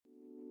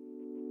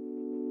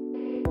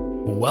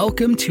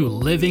Welcome to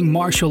Living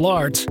Martial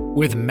Arts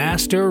with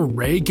Master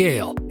Ray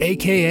Gale,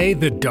 aka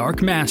the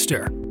Dark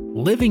Master.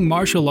 Living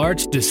Martial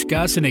Arts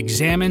discuss and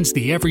examines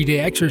the everyday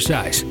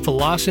exercise,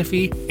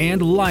 philosophy,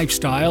 and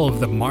lifestyle of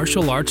the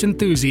martial arts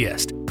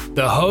enthusiast.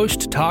 The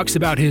host talks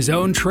about his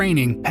own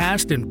training,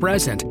 past and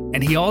present,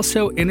 and he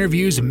also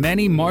interviews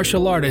many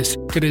martial artists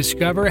to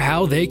discover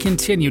how they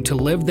continue to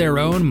live their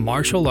own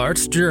martial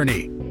arts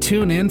journey.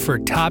 Tune in for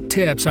top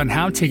tips on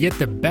how to get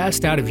the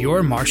best out of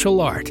your martial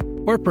art.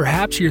 Or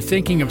perhaps you're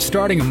thinking of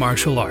starting a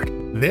martial art.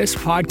 This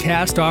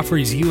podcast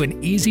offers you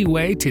an easy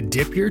way to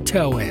dip your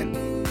toe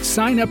in.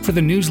 Sign up for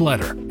the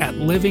newsletter at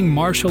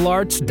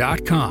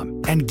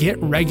livingmartialarts.com and get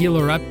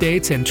regular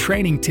updates and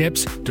training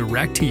tips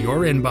direct to your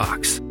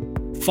inbox.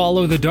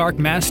 Follow the Dark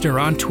Master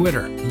on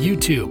Twitter,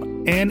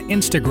 YouTube, and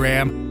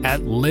Instagram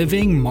at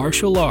Living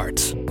Martial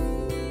Arts.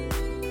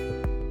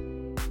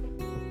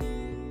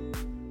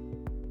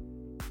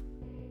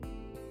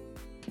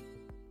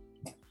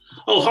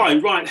 Oh, hi.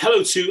 Right.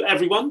 Hello to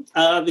everyone.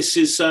 This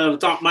is the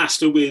Dark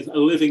Master with a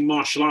Living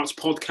Martial Arts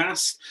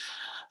podcast.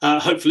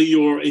 Hopefully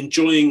you're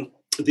enjoying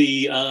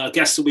the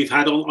guests that we've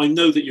had on. I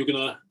know that you're going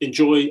to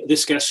enjoy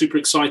this guest. Super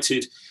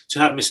excited to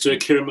have Mr.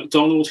 Kieran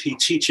McDonald. He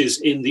teaches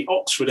in the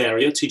Oxford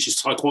area, teaches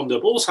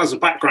Taekwondo, but also has a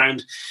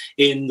background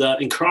in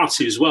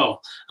karate as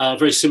well.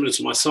 Very similar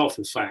to myself,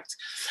 in fact.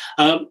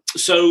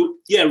 So,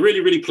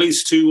 really, really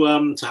pleased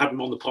to have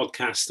him on the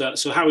podcast.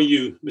 So how are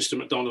you, Mr.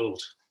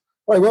 McDonald?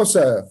 Very well,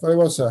 sir. Very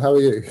well, sir. How are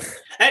you?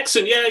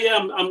 Excellent.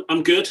 Yeah.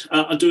 I'm good.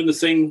 I'm doing the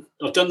thing.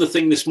 I've done the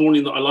thing this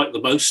morning that I like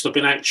the most. I've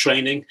been out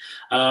training.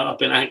 I've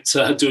been out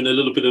doing a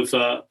little bit of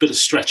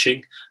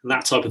stretching and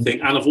that type of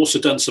thing. And I've also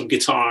done some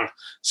guitar.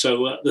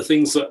 So the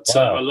things that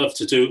I love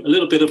to do, a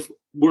little bit of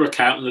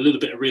workout and a little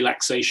bit of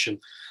relaxation,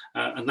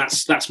 and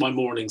that's my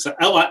mornings. I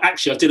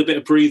did a bit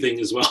of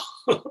breathing as well.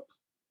 Wow,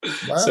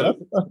 so,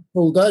 that's a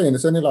full day, and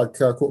it's only like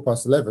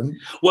 11:15.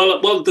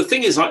 Well, the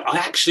thing is, I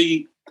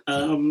actually.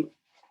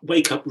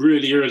 Wake up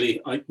really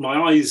early.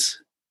 My eyes,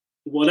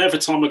 whatever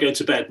time I go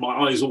to bed,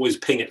 my eyes always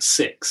ping at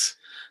 6.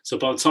 So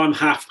by the time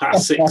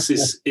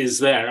 6:30 is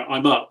there,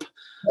 I'm up.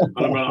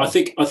 And I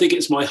think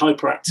it's my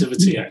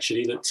hyperactivity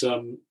actually that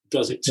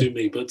does it to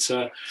me. But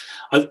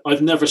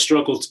I've never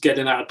struggled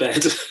getting out of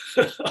bed.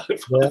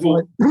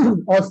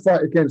 I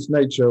fight against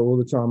nature all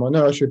the time. I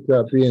know I should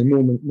be a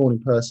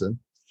morning person.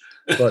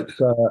 But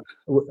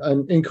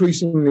and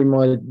increasingly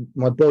my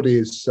body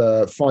is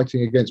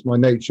fighting against my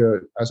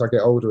nature as I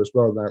get older as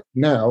well.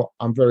 Now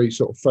I'm very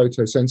sort of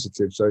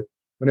photosensitive, so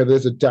whenever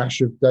there's a dash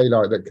of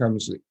daylight that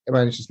comes, it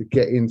manages to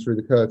get in through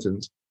the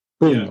curtains,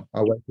 boom,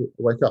 I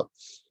wake up.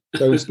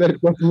 So instead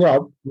of waking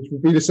up, which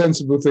would be the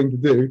sensible thing to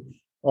do,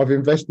 I've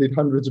invested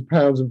hundreds of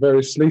pounds in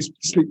various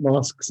sleep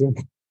masks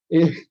and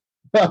ear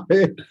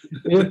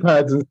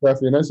pads and stuff,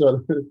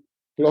 so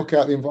block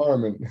out the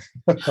environment.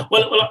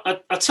 well,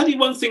 I'll tell you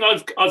one thing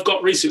I've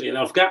got recently, and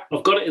I've got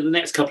it in the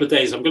next couple of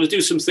days. I'm going to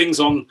do some things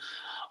on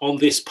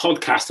this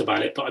podcast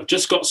about it, but I've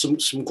just got some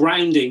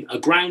a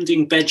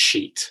grounding bed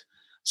sheet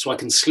so I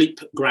can sleep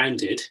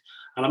grounded,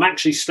 and I'm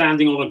actually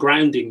standing on a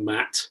grounding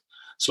mat,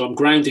 so I'm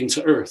grounding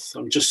to earth.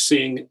 I'm just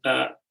seeing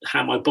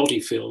how my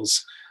body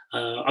feels.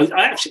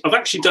 I've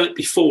actually done it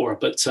before,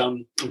 but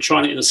I'm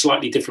trying it in a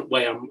slightly different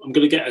way. I'm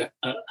going to get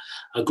a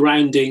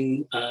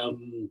grounding.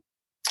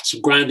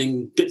 Some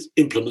grounding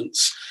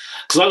implements,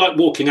 because I like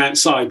walking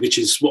outside, which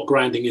is what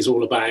grounding is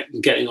all about,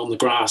 and getting on the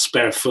grass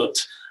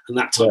barefoot and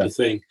that type of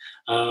thing.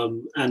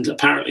 And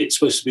apparently it's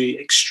supposed to be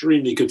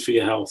extremely good for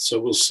your health, so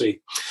we'll see.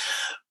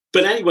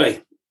 But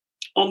anyway,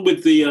 on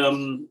with the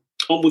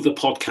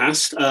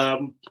podcast.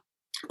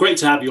 Great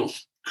to have you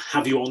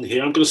on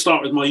here. I'm going to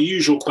start with my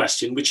usual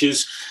question, which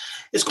is,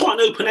 it's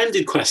quite an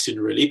open-ended question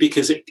really,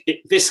 because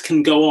this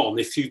can go on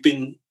if you've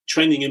been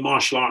training in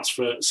martial arts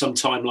for some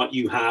time like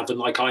you have and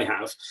like I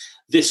have.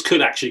 This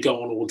could actually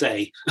go on all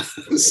day.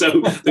 So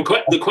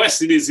the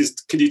question is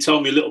can you tell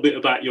me a little bit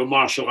about your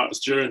martial arts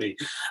journey?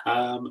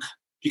 You're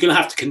going to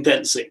have to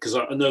condense it, because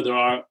I know there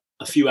are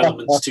a few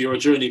elements to your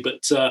journey,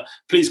 but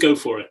please go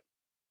for it.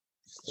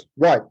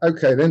 Right.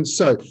 Okay, then.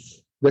 So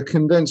the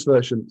condensed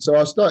version. So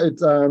I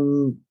started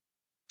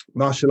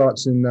martial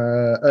arts in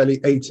early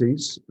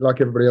 80s,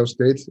 like everybody else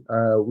did.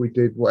 We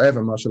did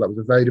whatever martial art was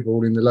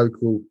available in the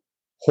local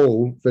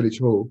village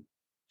hall.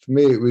 For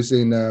me, it was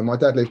in my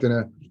dad lived in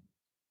a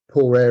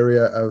poor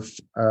area of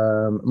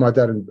my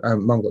dad and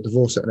mum got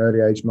divorced at an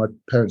early age. My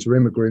parents were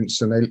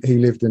immigrants, and he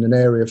lived in an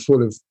area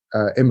full of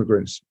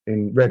immigrants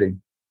in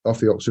Reading off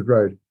the Oxford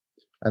Road,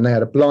 and they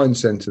had a blind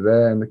centre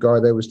there, and the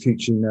guy there was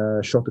teaching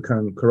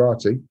Shotokan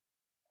karate,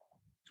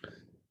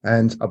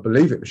 and I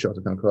believe it was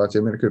Shotokan karate.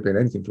 I mean, it could have been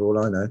anything for all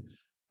I know.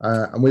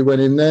 And we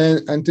went in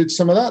there and did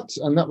some of that,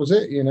 and that was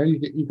it. You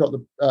got the.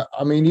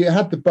 You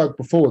had the bug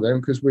before then,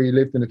 because we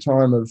lived in a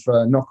time of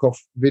knockoff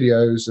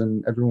videos,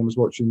 and everyone was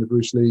watching the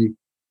Bruce Lee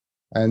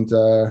and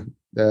the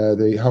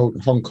whole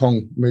Hong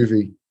Kong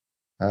movie,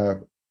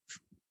 thing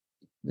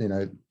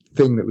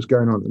that was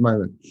going on at the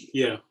moment.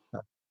 Yeah.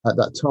 At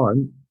that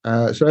time,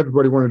 So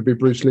everybody wanted to be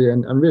Bruce Lee,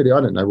 and really, I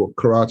didn't know what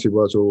karate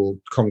was or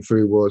kung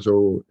fu was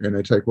or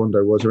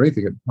taekwondo was or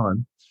anything at the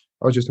time.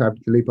 I was just happy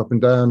to leap up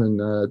and down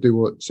and do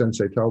what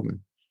Sensei told me.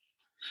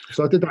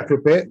 So I did that for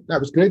a bit. That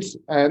was good,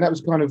 and that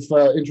was kind of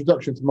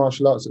introduction to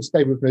martial arts that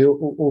stayed with me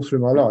all through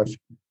my life.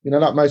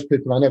 Like most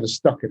people, I never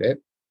stuck at it,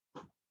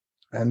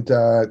 and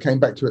came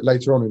back to it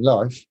later on in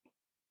life.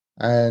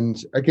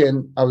 And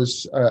again,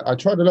 I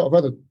tried a lot of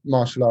other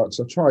martial arts.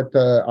 I tried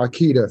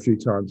Aikido a few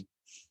times,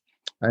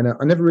 and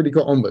I never really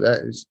got on with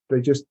that.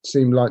 They just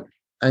seemed like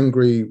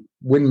angry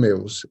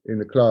windmills in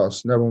the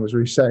class. No one was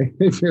really saying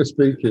anything or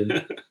speaking.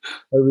 It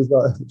was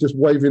like just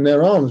waving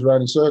their arms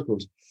around in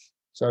circles.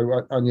 So,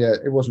 yeah,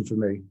 it wasn't for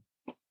me.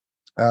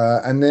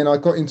 And then I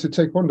got into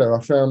Taekwondo.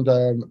 I found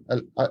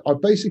I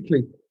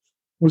basically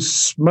was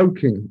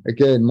smoking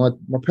again. My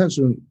parents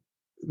were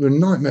a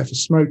nightmare for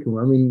smoking.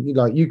 I mean,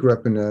 like you grew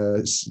up in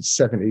the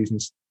 70s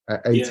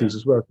and 80s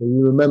as well. So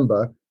you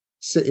remember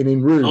sitting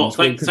in rooms. Oh,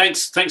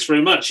 thanks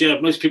very much. Yeah,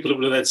 most people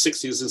would have had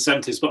 60s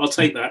and 70s, but I'll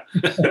take that.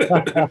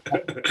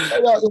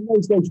 In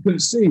those days, you couldn't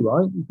see,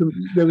 right?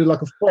 There was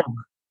like a fog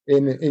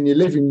in your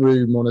living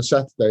room on a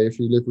Saturday if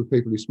you lived with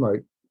people who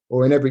smoked,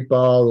 or in every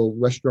bar or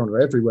restaurant or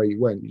everywhere you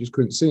went, you just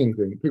couldn't see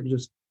anything.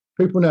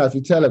 People now, if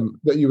you tell them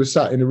that you were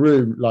sat in a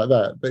room like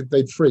that,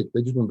 they'd freak.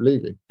 They just wouldn't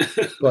believe it.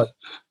 But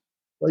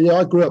yeah,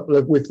 I grew up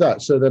with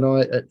that. So then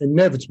I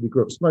inevitably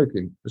grew up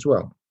smoking as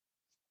well.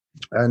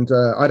 And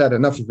I'd had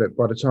enough of it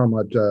by the time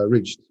I'd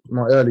reached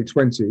my early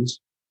 20s.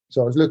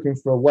 So I was looking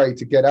for a way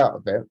to get out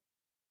of it.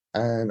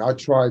 And I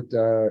tried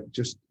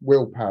just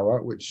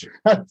willpower, which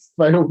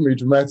failed me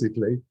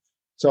dramatically.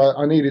 So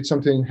I needed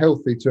something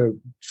healthy to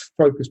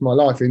focus my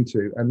life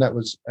into, and that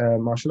was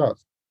martial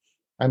arts.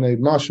 And the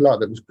martial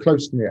art that was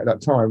close to me at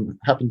that time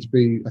happened to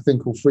be a thing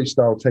called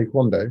freestyle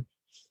taekwondo,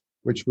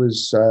 which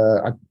was,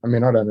 I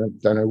don't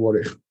know what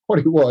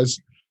it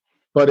was,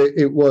 but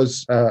it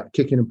was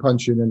kicking and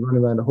punching and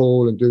running around the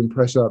hall and doing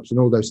press-ups and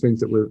all those things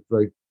that we're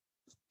very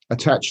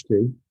attached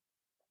to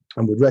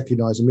and would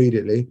recognize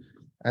immediately.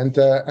 And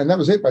that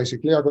was it,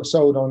 basically. I got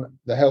sold on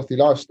the healthy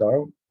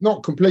lifestyle,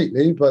 not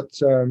completely, but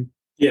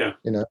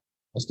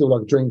I still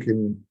like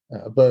drinking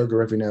a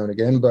burger every now and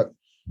again, but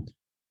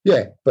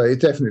it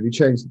definitely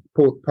changed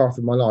the path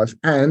of my life.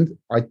 And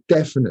I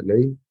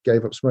definitely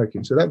gave up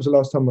smoking. So that was the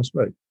last time I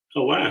smoked.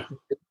 Oh, wow.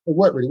 It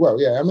worked really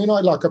well. Yeah. I mean,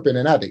 I've been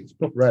an addict,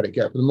 proper addict.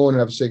 Get up in the morning,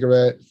 have a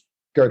cigarette,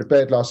 go to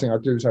bed. Last thing I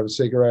do is have a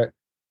cigarette.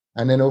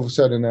 And then all of a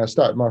sudden I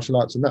started martial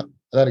arts and that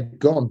had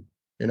gone.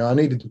 I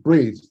needed to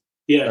breathe.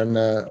 Yeah. And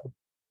that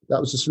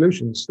was the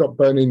solution. Stop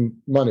burning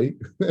money,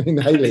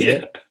 inhaling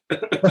it.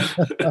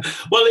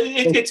 Well,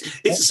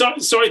 it's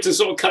sorry to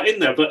sort of cut in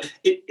there, but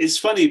it's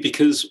funny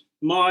because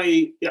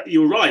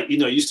you're right.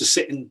 I used to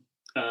sit in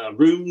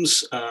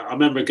rooms. I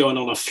remember going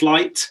on a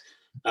flight,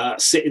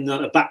 sitting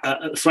at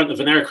the front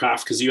of an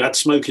aircraft because you had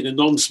smoking and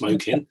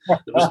non-smoking.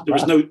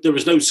 There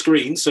was no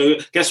screen. So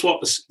guess what?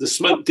 The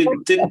smoke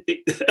didn't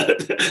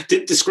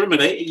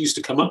discriminate. It used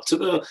to come up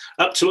to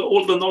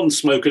all the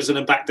non-smokers and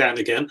then back down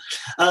again.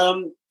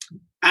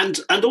 And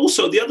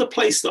also the other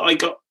place that I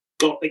got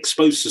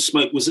exposed to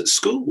smoke was at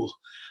school,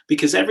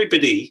 because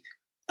everybody,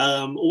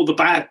 all the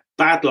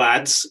bad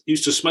lads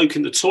used to smoke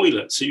in the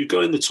toilet. So you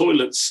go in the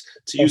toilets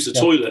to use the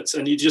toilets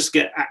and you just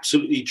get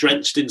absolutely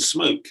drenched in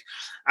smoke.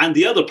 And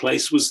the other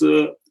place was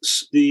the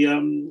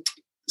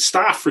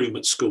staff room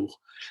at school.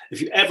 If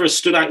you ever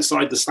stood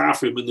outside the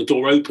staff room and the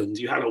door opened,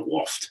 you had a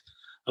waft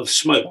of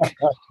smoke.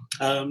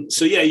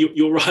 So yeah,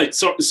 you're right.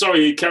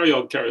 Sorry, carry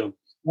on.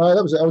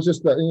 I was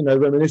just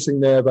reminiscing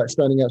there about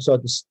standing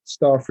outside the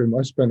staff room.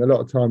 I spent a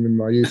lot of time in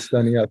my youth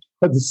standing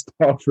outside the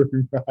staff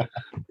room.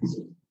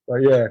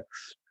 And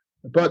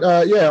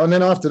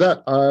then after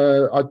that,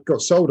 I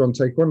got sold on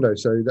Taekwondo,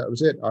 so that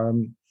was it.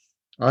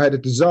 I had a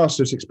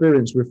disastrous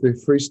experience with the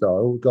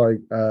freestyle. Guy,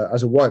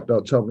 as a white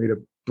belt, told me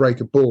to break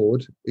a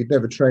board. He'd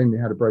never trained me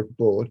how to break a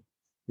board.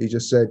 He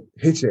just said,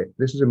 hit it.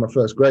 This was in my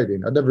first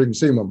grading. I'd never even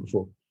seen one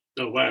before.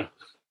 Oh, wow.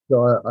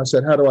 So I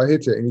said, how do I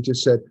hit it? And he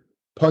just said,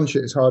 punch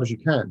it as hard as you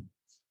can.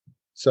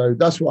 So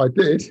that's what I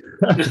did.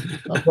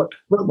 I put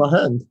my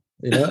hand,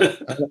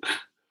 It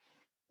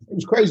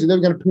was crazy. They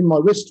were going to pin my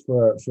wrist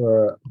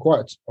for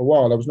quite a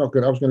while. I was going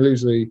to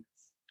lose the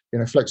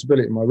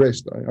flexibility in my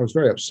wrist. I was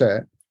very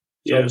upset.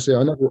 So obviously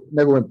I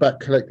never went back,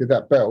 collected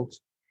that belt.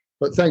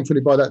 But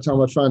thankfully by that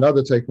time I'd found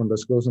other Taekwondo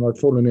schools and I'd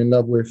fallen in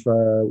love with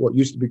what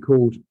used to be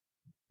called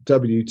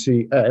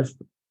WTF.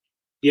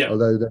 Yeah.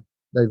 Although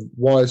they've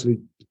wisely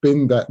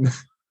binned that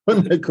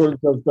when they call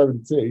themselves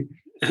WT.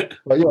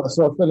 But yeah,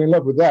 so I fell in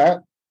love with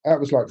that. That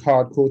was like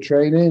hardcore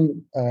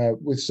training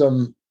with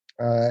some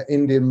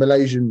Indian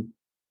Malaysian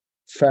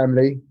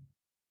family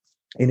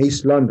in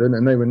East London,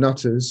 and they were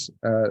nutters.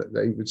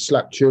 They would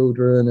slap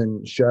children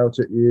and shout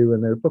at you,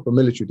 and they were proper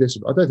military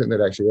discipline. I don't think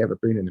they'd actually ever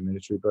been in the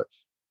military, but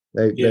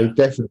they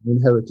definitely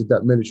inherited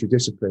that military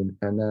discipline.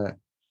 And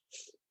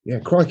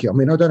crikey, I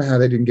mean, I don't know how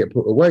they didn't get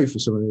put away for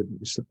some of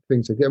the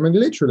things they did. I mean,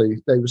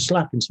 literally, they were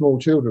slapping small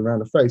children around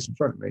the face in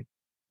front of me.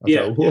 I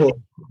thought, whoa,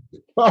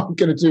 I'm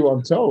going to do what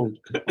I'm told.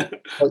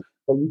 But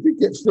you did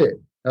get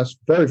fit. That's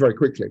very, very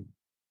quickly.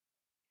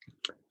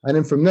 And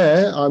then from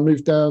there, I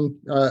moved down.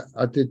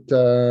 I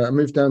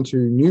moved down to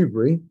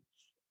Newbury,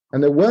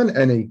 and there weren't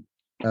any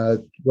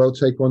World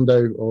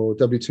Taekwondo or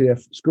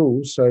WTF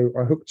schools. So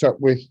I hooked up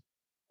with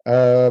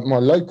my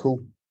local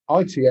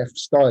ITF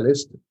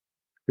stylist,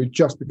 who'd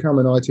just become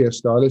an ITF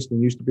stylist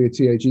and used to be a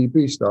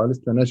TAGB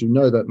stylist. And as you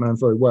know that man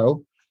very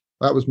well,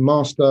 that was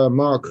Master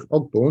Mark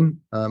Ogborn,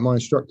 my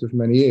instructor for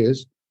many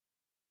years.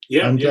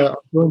 Yeah, and I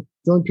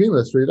joined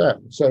Puma through that.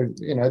 So,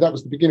 that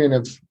was the beginning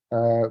of,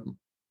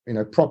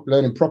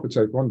 learning proper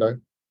Taekwondo.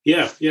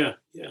 Yeah.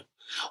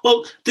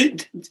 Well,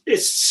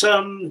 it's,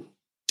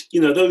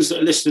 those that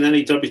are listening,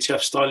 any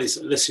WTF stylists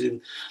that are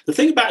listening, the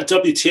thing about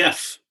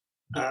WTF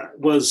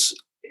was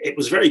it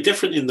was very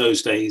different in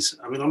those days.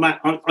 I mean,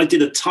 I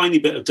did a tiny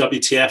bit of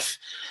WTF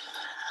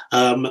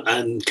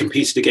and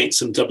competed against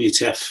some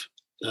WTF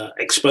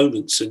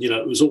exponents, and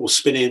it was all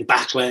spinning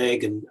back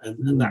leg and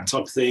that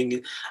type of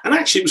thing, and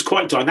actually it was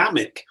quite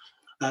dynamic.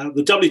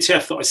 The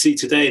WTF that I see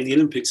today in the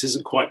Olympics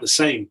isn't quite the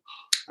same,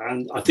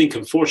 and I think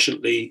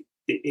unfortunately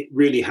it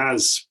really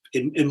has,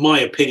 in my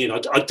opinion,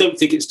 I don't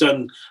think it's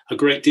done a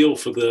great deal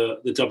for the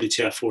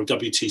WTF or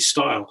WT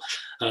style,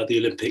 the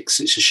Olympics.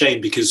 It's a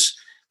shame because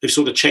they've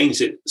sort of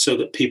changed it so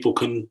that people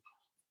can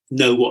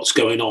know what's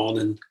going on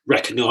and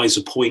recognise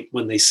a point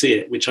when they see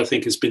it, which I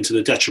think has been to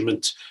the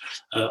detriment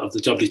of the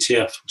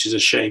WTF, which is a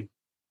shame.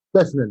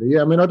 Definitely,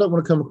 yeah. I mean, I don't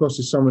want to come across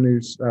as someone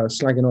who's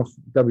slagging off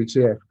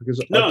WTF, because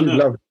I do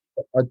love it.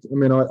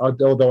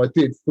 Although I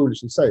did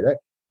foolishly say that,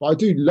 but I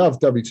do love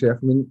WTF.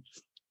 I mean,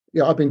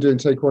 yeah, I've been doing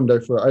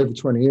Taekwondo for over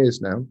 20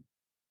 years now,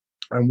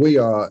 and we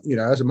are,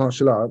 as a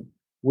martial art,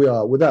 we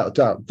are without a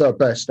doubt the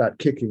best at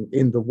kicking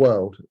in the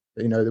world.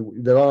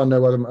 There are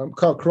no other.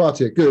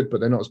 Karate are good, but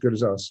they're not as good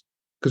as us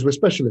because we're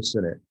specialists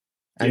in it.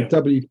 And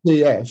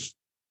WTF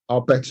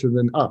are better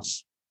than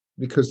us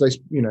because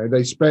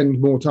they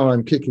spend more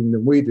time kicking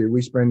than we do.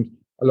 We spend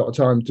a lot of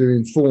time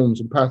doing forms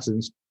and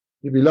patterns.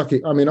 You'd be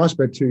lucky. I mean, I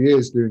spent 2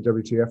 years doing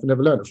WTF and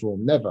never learned a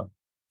form. Never.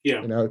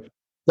 Yeah.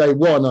 Day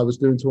one, I was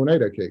doing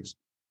tornado kicks.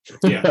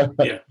 Yeah.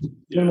 You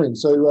know what I mean?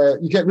 So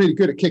you get really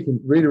good at kicking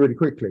really, really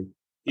quickly.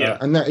 Yeah.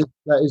 And that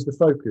is the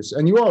focus.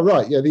 And you are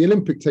right. Yeah, the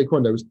Olympic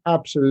Taekwondo was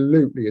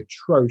absolutely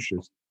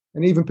atrocious.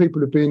 And even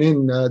people who've been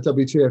in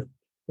WTF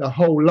their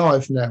whole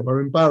life now are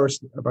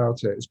embarrassed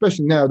about it,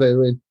 especially now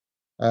they're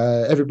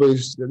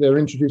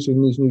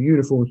introducing these new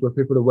uniforms where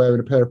people are wearing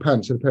a pair of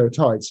pants and a pair of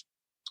tights.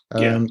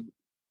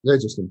 They're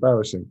just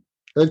embarrassing.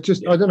 I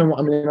don't know.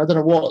 I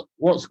don't know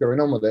what's going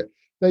on with it.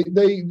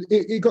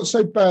 It got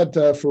so bad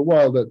for a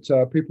while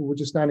that people were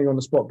just standing on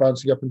the spot,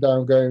 bouncing up and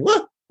down, going,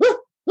 wah, wah,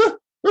 wah,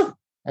 wah.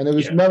 And there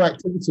was no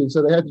activity.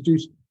 So they had to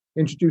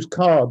introduce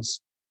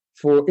cards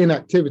for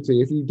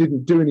inactivity if you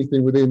didn't do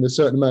anything within a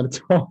certain amount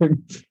of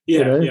time.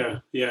 Yeah.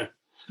 It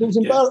was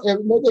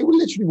embarrassing. They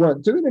literally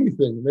weren't doing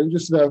anything. They were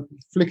just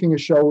flicking a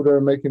shoulder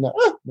and making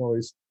that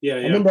noise. I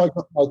remember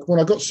when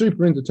I got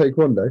super into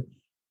Taekwondo,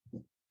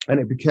 and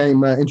it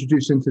became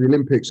introduced into the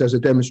Olympics as a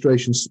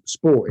demonstration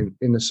sport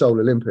in the Seoul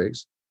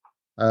Olympics.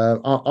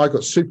 I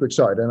got super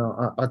excited, and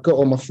I got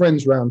all my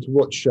friends round to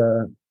watch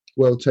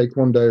World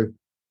Taekwondo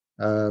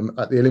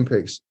at the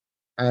Olympics,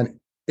 and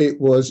it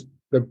was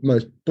the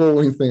most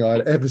boring thing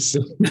I'd ever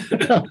seen.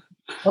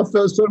 I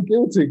felt so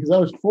guilty because I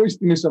was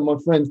foisting this on my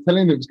friends,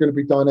 telling them it was going to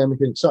be dynamic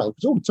and exciting.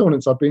 Because all the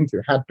tournaments I've been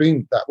to had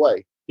been that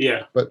way.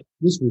 Yeah. But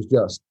this was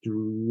just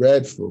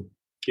dreadful.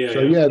 They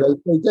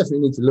definitely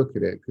need to look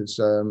at it because,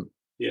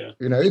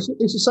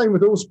 it's the same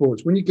with all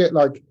sports. When you get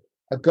like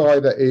a guy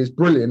that is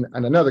brilliant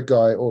and another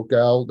guy or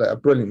girl that are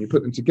brilliant, you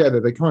put them together,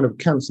 they kind of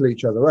cancel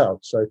each other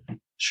out. So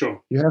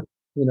sure, you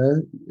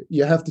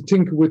have to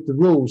tinker with the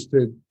rules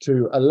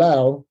to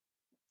allow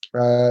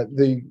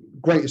the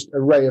greatest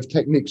array of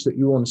techniques that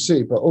you want to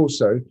see, but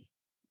also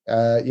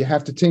you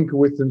have to tinker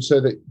with them so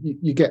that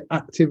you get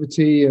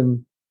activity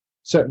and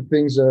certain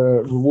things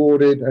are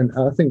rewarded. And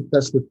I think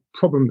that's the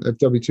problem that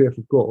WTF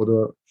have got,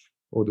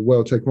 or the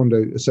World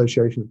Taekwondo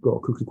Association have got,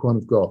 or Kukukwan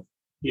have got.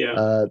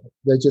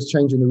 They're just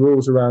changing the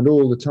rules around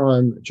all the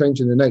time,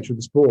 changing the nature of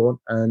the sport,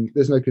 and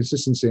there's no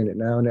consistency in it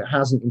now, and it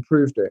hasn't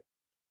improved it.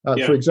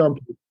 For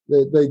example,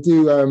 they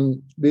do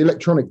the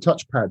electronic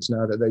touch pads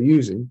now that they're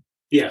using.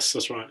 Yes,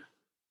 that's right.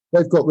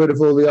 They've got rid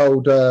of all the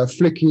old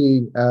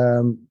flicky,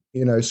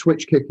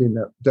 switch kicking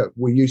that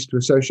we used to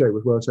associate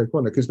with World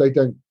Taekwondo, because they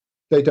don't.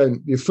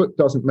 Your foot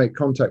doesn't make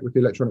contact with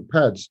the electronic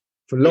pads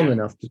for long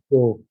enough to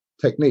score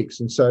techniques,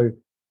 and so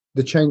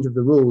the change of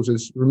the rules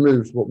has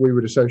removed what we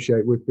would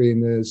associate with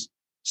being as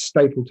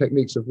staple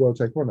techniques of World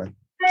Taekwondo.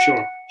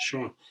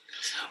 Sure.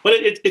 Well,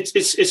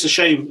 it's a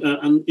shame,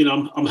 and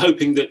I'm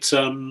hoping that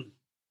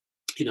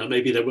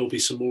maybe there will be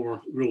some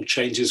more real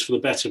changes for the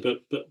better,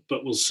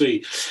 but we'll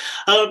see.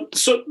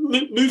 So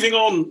moving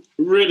on,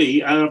 really,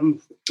 the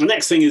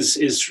next thing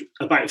is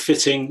about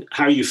fitting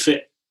how you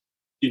fit,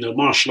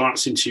 martial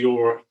arts into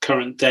your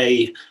current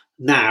day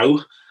now.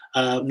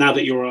 Now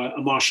that you're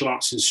a martial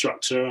arts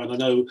instructor, and I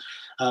know,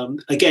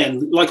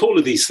 again, like all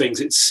of these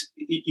things,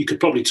 you could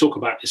probably talk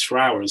about this for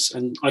hours,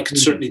 and I could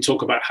certainly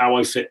talk about how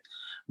I fit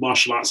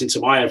martial arts into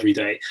my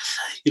everyday.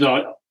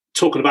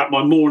 Talking about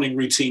my morning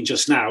routine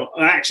just now,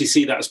 I actually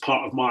see that as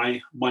part of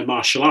my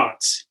martial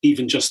arts.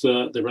 Even just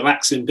the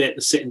relaxing bit,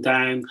 the sitting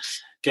down,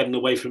 getting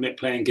away from it,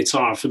 playing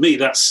guitar. For me,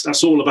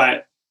 that's all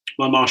about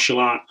my martial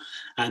art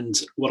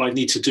and what I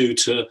need to do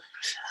to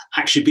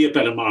actually be a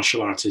better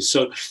martial artist.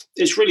 So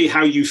it's really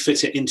how you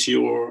fit it into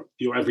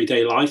your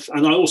everyday life.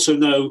 And I also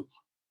know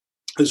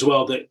as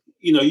well that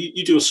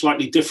you do a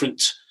slightly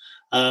different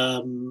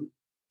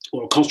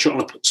or concentrate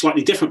on a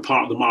slightly different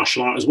part of the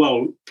martial art as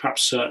well,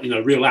 perhaps,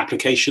 real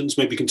applications.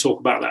 Maybe you can talk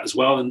about that as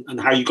well and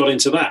how you got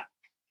into that.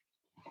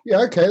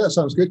 Yeah, okay, that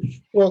sounds good.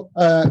 Well,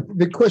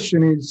 the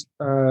question is,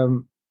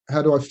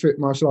 how do I fit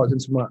martial arts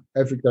into my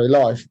everyday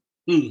life?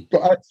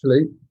 But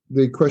actually,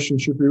 the question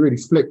should be really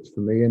flipped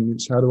for me, and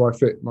it's how do I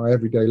fit my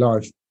everyday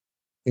life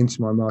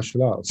into my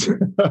martial arts?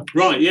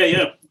 Right,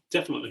 yeah,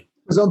 definitely.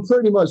 Because I'm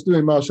pretty much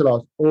doing martial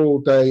arts all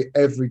day,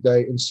 every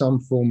day, in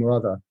some form or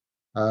other.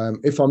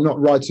 If I'm not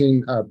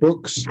writing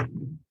books,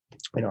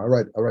 I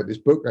wrote this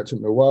book that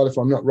took me a while. If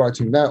I'm not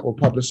writing that or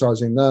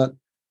publicizing that,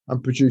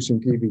 I'm producing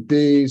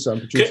DVDs. I'm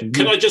producing.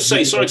 Can I just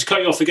say, sorry to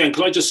cut you off again?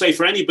 Can I just say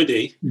for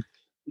anybody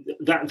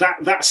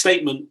that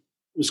statement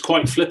was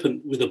quite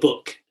flippant with a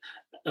book.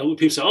 When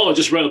people say, "Oh, I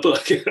just wrote a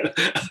book,"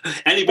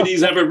 anybody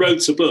who's ever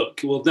wrote a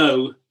book will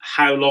know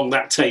how long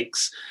that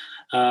takes.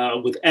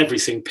 With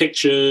everything,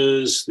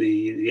 pictures,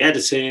 the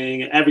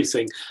editing,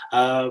 everything.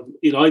 I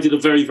did a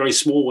very, very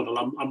small one, and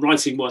I'm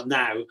writing one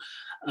now.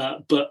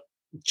 But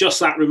just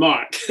that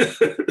remark,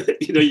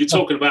 you're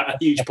talking about a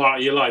huge part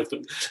of your life.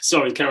 But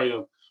sorry, carry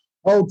on.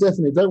 Oh,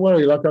 definitely. Don't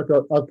worry.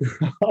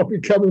 I'll be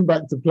coming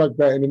back to plug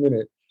that in a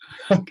minute.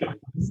 Okay.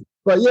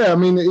 But yeah, I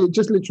mean, it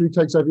just literally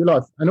takes over your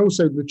life, and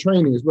also the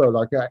training as well.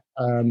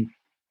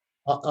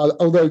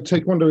 Although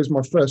Taekwondo is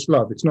my first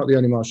love, it's not the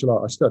only martial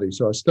art I study.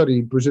 So I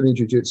study Brazilian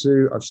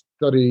Jiu-Jitsu, I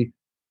study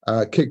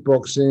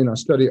kickboxing, I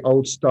study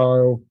old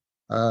style,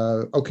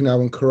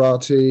 Okinawan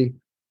karate,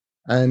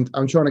 and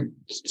I'm trying to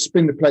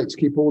spin the plate to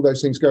keep all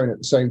those things going at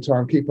the same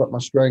time, keep up my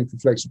strength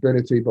and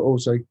flexibility, but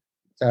also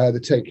the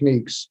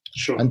techniques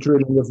and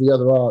drilling of the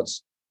other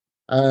arts.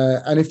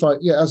 And if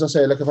as I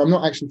say, if I'm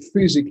not actually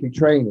physically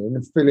training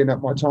and filling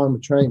up my time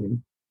with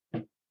training,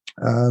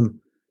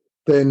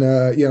 then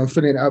I'm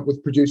filling it up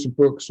with producing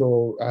books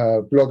or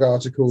blog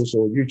articles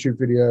or YouTube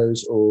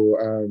videos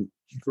or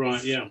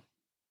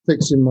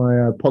fixing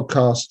my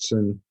podcasts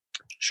and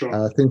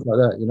things like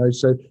that.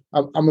 So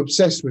I'm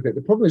obsessed with it.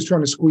 The problem is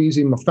trying to squeeze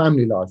in my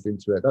family life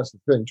into it. That's the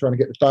thing, trying to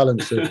get the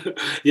balance of.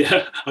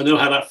 Yeah, I know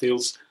how that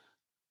feels.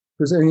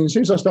 Because as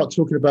soon as I start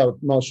talking about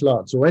martial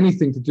arts or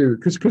anything to do,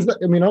 because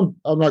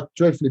I'm like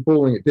dreadfully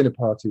boring at dinner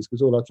parties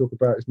because all I talk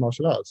about is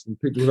martial arts and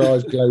people's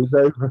eyes glaze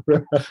over.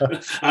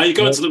 You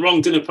go to the wrong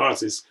dinner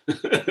parties.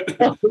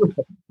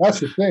 That's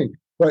the thing.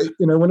 But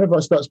whenever I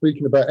start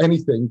speaking about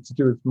anything to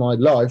do with my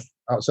life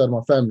outside of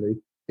my family,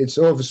 it's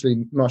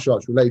obviously martial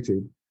arts related.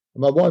 And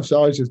my wife's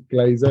eyes just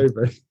glaze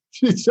over.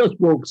 She just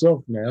walks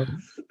off now.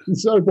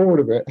 She's so bored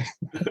of it.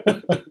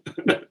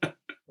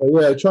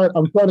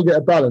 I'm trying to get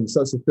a balance.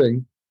 That's the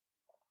thing.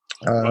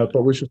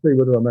 But we shall see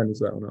whether I manage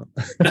that or not.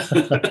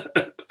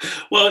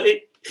 Well,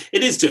 it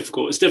is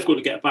difficult. It's difficult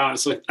to get a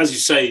balance. Like, as you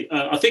say,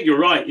 I think you're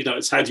right.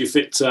 It's how do you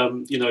fit,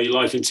 your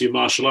life into your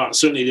martial arts.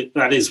 Certainly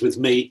that is with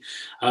me,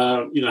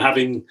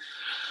 having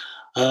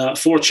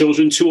 4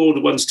 children, 2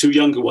 older ones, 2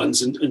 younger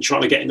ones, and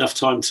trying to get enough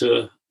time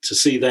to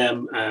see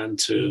them and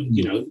to,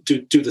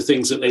 do the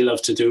things that they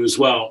love to do as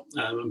well,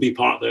 and be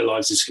part of their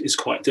lives is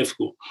quite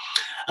difficult.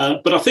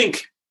 But I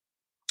think,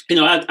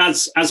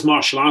 as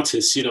martial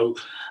artists,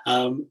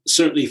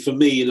 certainly for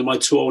me, my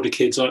 2 older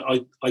kids,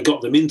 I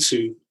got them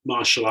into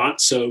martial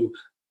arts so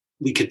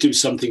we could do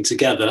something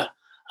together.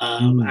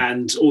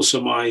 And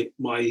also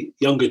my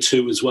younger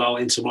 2 as well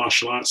into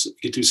martial arts, we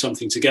could do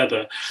something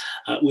together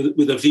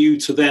with a view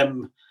to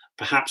them,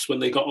 perhaps when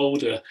they got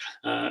older,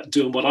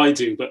 doing what I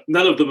do, but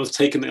none of them have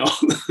taken it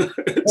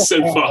on so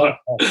far.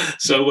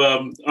 So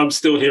I'm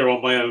still here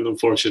on my own,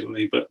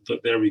 unfortunately, but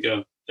there we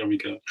go.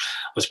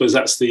 I suppose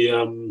that's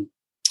the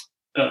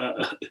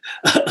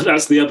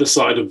that's the other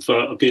side of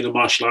being a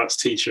martial arts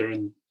teacher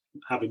and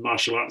having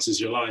martial arts as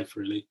your life.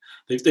 Really,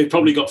 they've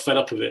probably got fed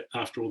up of it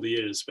after all the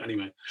years. But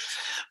anyway,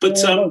 go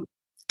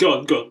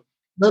on.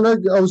 No,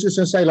 I was just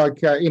going to say,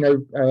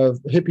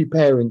 hippie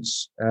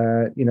parents,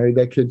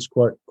 their kids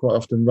quite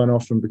often run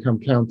off and become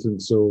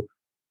accountants or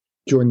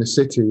join the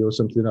city or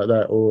something like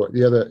that. Or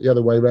the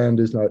other way around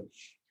is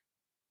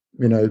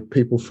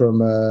people from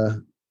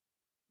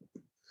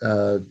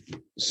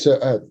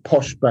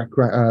posh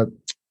background.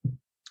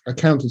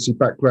 Accountancy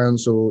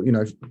backgrounds or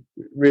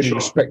really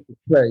respected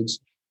trades,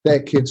 their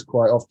kids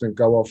quite often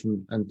go off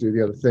and do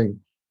the other thing.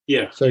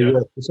 So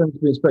for something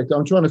to be expected.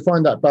 I'm trying to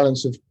find that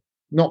balance of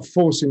not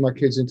forcing my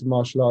kids into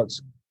martial arts,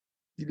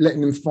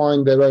 letting them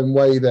find their own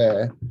way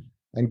there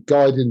and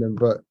guiding them.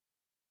 But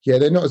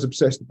they're not as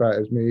obsessed about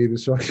it as me either.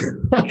 So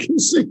I can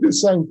see the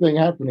same thing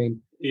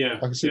happening. I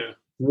can see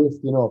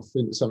drifting off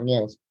into something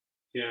else.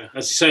 Yeah,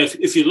 as you say,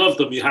 if you love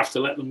them, you have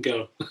to let them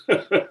go.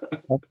 That's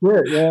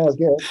it. Yeah, I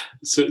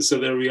guess. So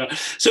there we are.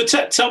 So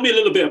tell me a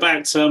little bit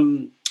about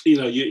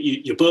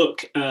your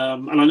book,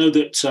 and I know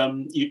that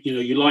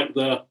you like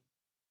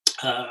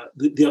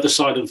the other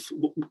side of,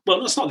 well,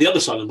 that's not the other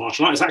side of the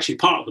martial art. It's actually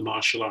part of the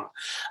martial art.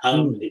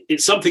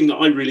 It's something that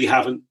I really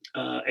haven't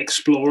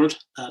explored,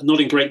 not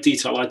in great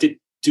detail. I did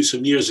do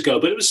some years ago,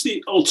 but it was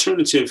the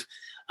alternative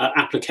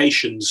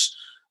applications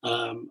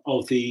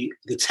of the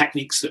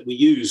techniques that we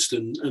used,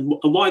 and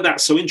why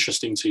that's so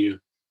interesting to you.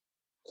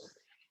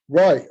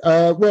 Right.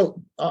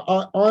 Well,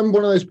 I'm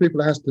one of those people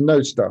that has to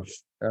know stuff,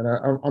 and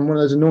I'm one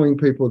of those annoying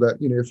people that,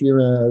 if you're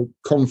in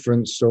a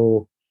conference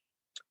or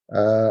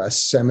a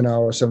seminar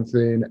or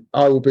something,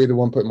 I will be the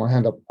one putting my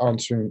hand up,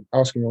 asking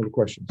all the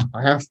questions.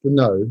 I have to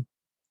know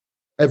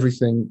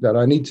everything that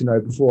I need to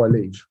know before I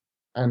leave,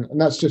 and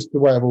that's just the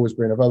way I've always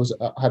been. I've always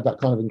had that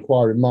kind of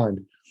inquiry in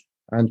mind,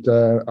 and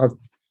I've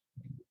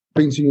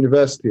been to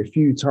university a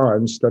few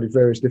times, studied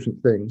various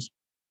different things,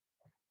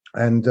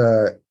 and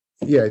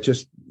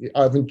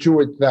I've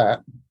enjoyed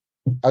that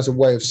as a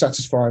way of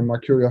satisfying my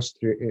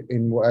curiosity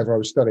in whatever I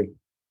was studying.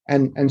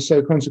 And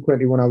so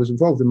consequently, when I was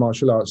involved in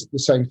martial arts, the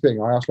same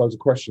thing. I asked loads of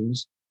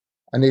questions.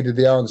 I needed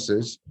the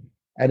answers.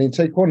 And in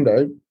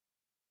Taekwondo,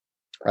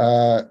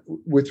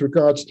 with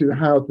regards to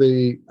how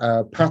the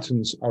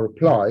patterns are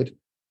applied,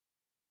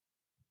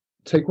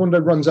 Taekwondo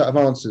runs out of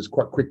answers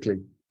quite quickly.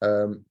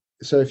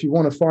 So if you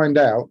want to find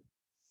out,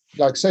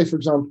 like, say, for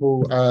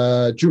example,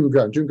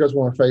 Junga. Junga is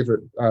one of my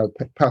favorite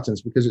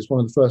patterns because it's one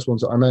of the first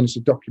ones that I managed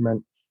to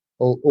document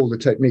all the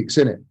techniques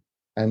in it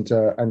and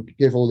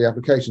give all the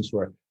applications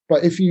for it.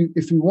 But if you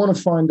want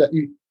to find that,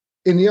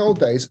 in the old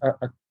days,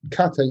 a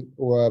kata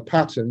or a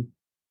pattern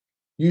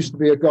used to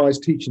be a guy's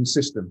teaching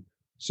system.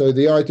 So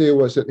the idea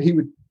was that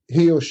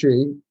he or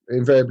she,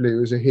 invariably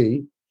it was a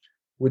he,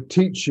 would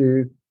teach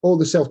you all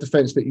the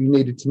self-defense that you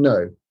needed to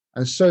know.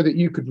 And so that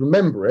you could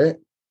remember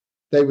it,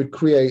 they would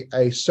create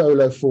a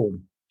solo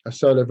form, a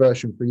solo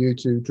version for you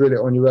to drill it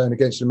on your own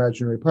against an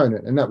imaginary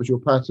opponent. And that was your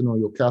pattern or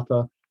your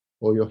kata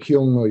or your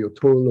hyung or your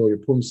tul or your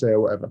pumse or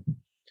whatever.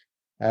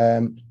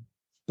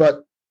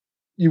 But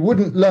you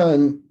wouldn't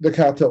learn the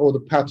kata or the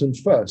pattern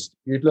first.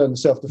 You'd learn the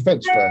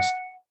self-defense first.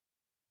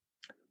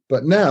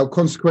 But now,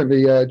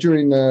 consequently,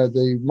 during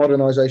the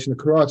modernization of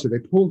karate, they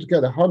pulled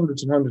together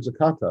hundreds and hundreds of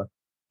kata,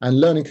 and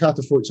learning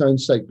kata for its own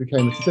sake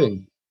became a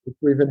thing, which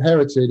we've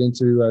inherited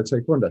into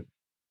Taekwondo.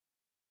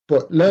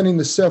 But learning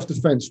the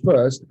self-defense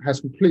first has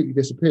completely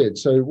disappeared.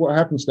 So what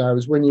happens now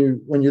is when you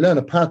learn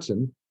a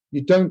pattern, you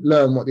don't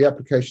learn what the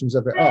applications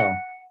of it are.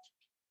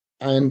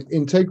 And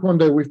in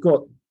Taekwondo, we've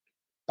got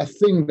a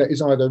thing that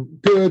is either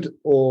good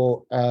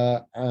or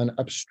an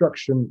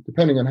obstruction,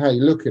 depending on how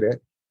you look at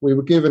it. We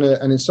were given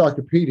an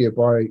encyclopedia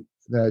by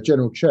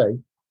General Che,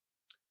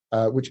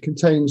 which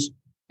contains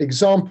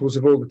examples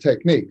of all the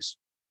techniques.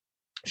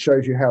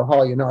 Shows you how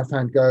high your knife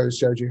hand goes,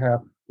 shows you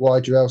how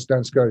wide your L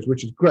stance goes,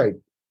 which is great.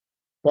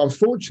 But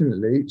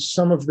unfortunately,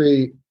 some of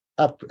the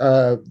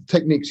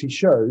techniques he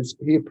shows,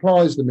 he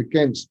applies them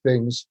against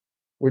things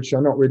which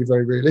are not really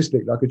very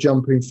realistic, like a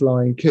jumping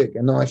flying kick,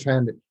 a knife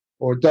hand,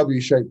 or a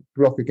W-shaped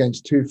block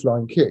against two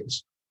flying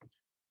kicks.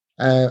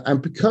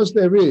 And because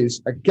there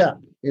is a gap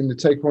in the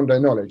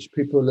Taekwondo knowledge,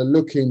 people are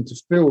looking to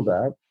fill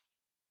that.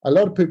 A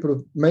lot of people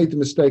have made the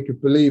mistake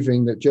of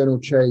believing that General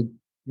Che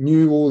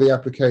knew all the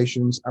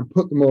applications and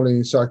put them all in the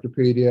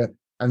encyclopedia,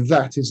 and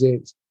that is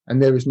it, and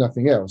there is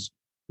nothing else.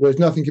 Whereas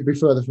nothing could be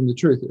further from the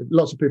truth.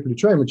 Lots of people who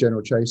train with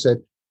General Che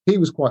said he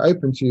was quite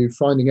open to you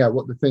finding out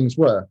what the things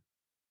were.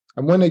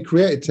 And when they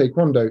created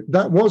Taekwondo,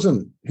 that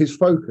wasn't his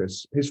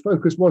focus. His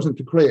focus wasn't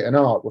to create an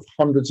art with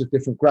hundreds of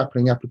different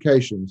grappling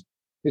applications.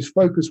 His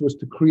focus was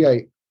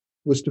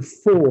to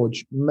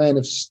forge men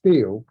of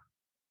steel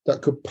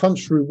that could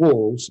punch through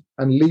walls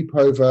and leap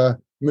over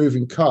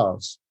moving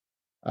cars,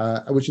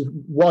 which is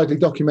widely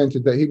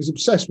documented that he was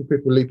obsessed with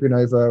people leaping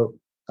over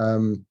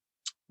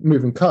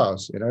moving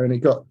cars, and he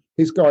got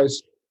his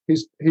guys,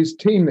 his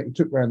team that he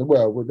took around the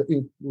world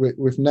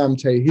with Nam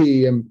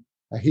Tae-hee and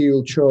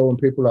Ahil Cho and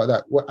people like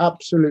that were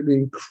absolutely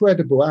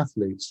incredible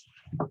athletes.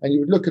 And you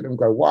would look at them and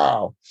go,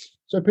 wow.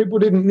 So people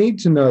didn't need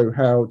to know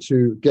how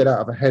to get out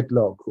of a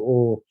headlock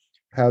or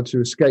how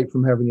to escape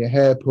from having your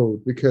hair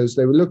pulled, because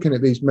they were looking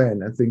at these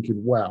men and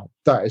thinking, wow,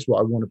 that is what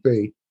I want to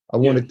be. I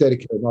want to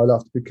dedicate my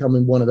life to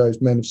becoming one of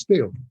those men of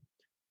steel.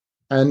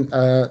 And,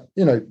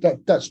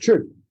 that's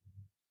true.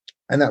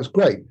 And that was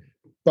great.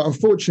 But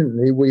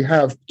unfortunately, we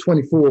have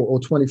 24 or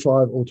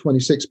 25 or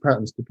 26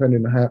 patterns,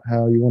 depending on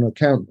how you want to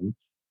count them.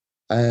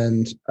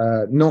 And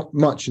not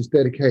much is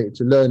dedicated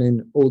to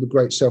learning all the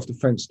great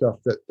self-defense stuff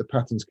that the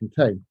patterns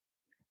contain.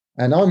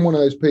 And I'm one of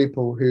those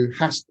people who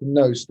has to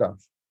know stuff.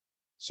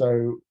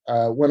 So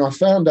when I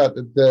found out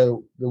that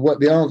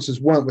the answers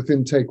weren't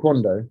within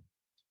Taekwondo,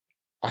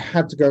 I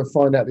had to go and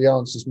find out the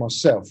answers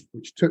myself,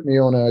 which took me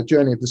on a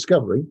journey of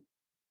discovery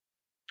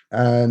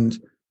and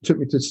took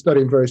me to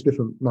studying various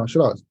different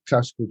martial arts,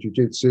 classical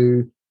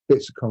jiu-jitsu,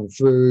 bits of kung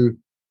fu,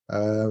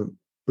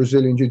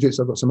 Brazilian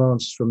jiu-jitsu. I've got some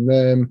answers from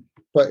them.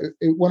 But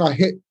when I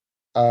hit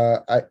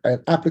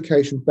an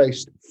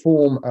application-based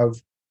form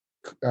of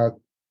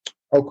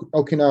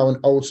Okinawan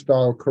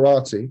old-style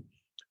karate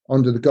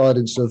under the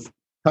guidance of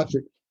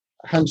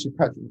Hanshi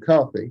Patrick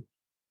McCarthy.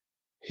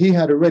 He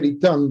had already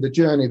done the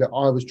journey that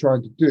I was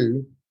trying to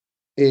do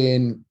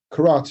in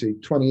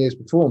karate 20 years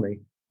before me,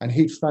 and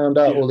he'd found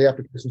out all the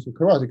applications for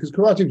karate, because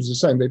karate was the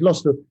same. They'd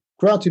lost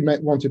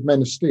karate wanted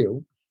Men of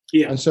Steel,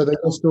 and so they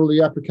lost all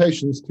the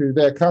applications to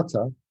their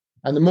kata,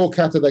 and the more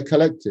kata they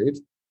collected,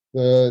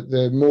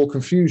 the more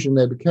confusion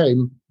there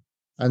became,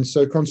 and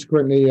so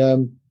consequently,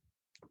 and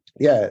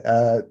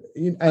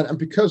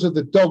because of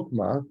the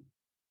dogma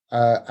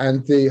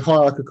and the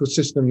hierarchical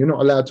system, you're not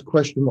allowed to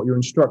question what your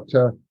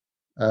instructor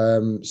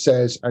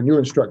says, and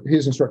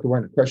his instructor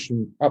won't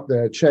question up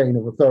their chain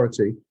of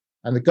authority,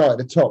 and the guy at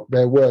the top,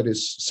 their word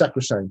is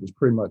sacrosanct, is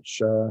pretty much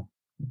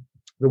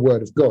the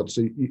word of God.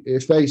 So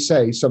if they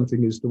say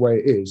something is the way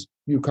it is,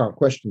 you can't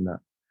question that,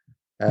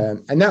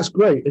 and that's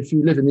great if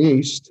you live in the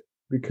East,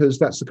 because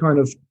that's the kind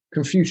of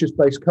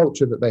Confucius-based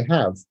culture that they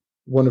have,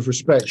 one of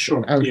respect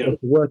and ancestral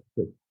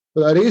worship.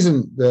 But that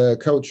isn't the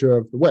culture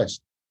of the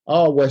West.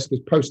 Our West is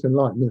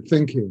post-Enlightenment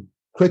thinking,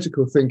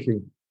 critical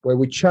thinking, where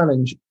we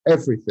challenge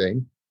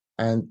everything,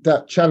 and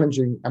that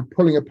challenging and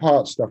pulling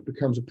apart stuff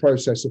becomes a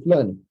process of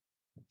learning.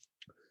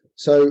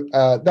 So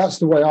that's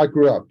the way I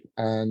grew up,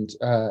 and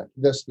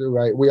that's the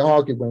way we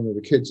argued when we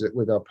were kids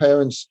with our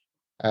parents.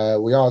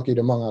 We argued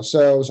among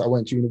ourselves. I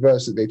went to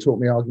university. They taught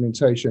me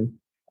argumentation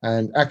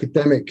and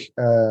academic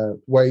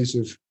ways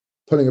of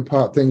pulling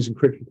apart things and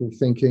critical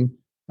thinking.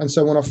 And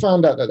so when I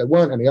found out that there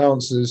weren't any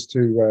answers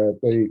to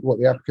what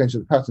the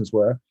application of the patterns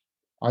were,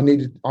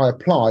 I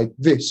applied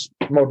this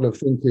model of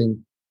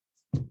thinking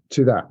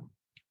to that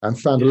and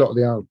found a lot of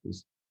the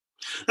answers.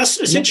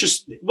 It's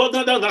interesting. Well,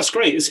 no, that's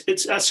great.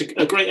 That's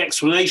a great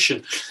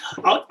explanation.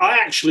 I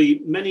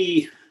actually,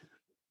 many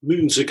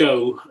moons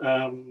ago,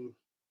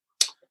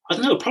 I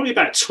don't know, probably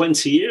about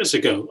 20 years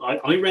ago,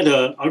 I read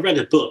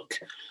a book.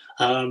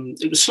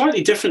 It was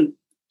slightly different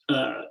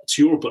to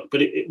your book,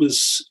 but it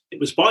was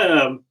by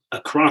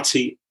a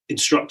karate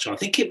instructor. I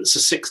think it was a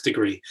 6th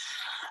degree.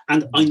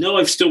 And I know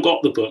I've still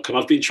got the book, and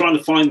I've been trying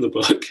to find the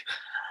book.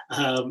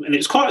 And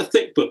it's quite a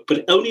thick book, but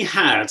it only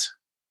had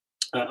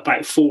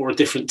about 4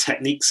 different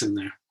techniques in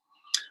there.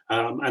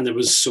 And there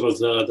was sort of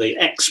the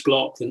X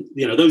block, and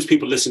those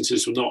people listening to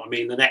this will know what I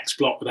mean, an X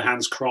block with the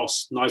hands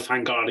crossed, knife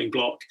hand guarding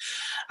block,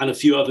 and a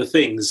few other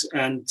things.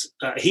 And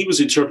he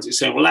was interpreting,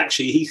 saying, well,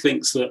 actually, he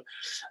thinks that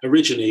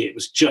originally it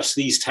was just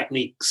these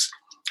techniques,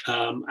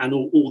 and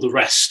all the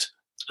rest,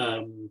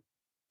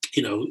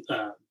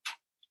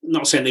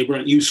 not saying they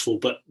weren't useful,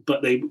 but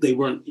they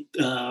weren't.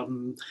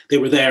 They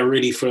were there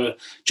really for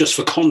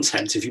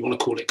content, if you want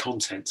to call it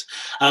content.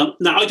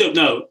 Now, I don't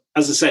know.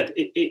 As I said,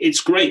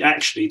 it's great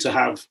actually to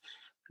have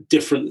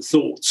different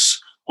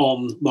thoughts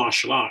on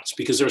martial arts,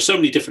 because there are so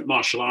many different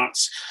martial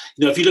arts.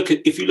 If you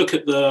look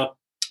at the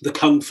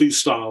kung fu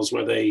styles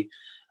where they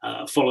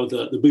follow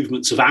the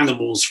movements of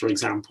animals, for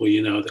example,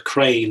 the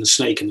crane, the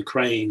snake, and the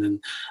crane,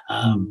 and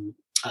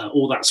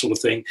all that sort of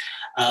thing,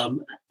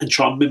 and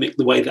try and mimic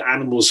the way that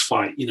animals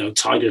fight,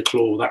 tiger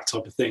claw, that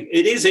type of thing.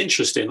 It is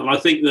interesting, and I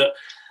think that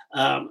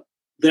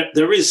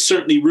there is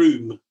certainly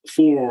room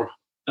for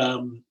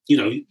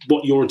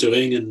what you're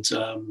doing, and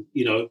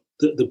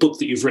the book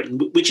that you've written,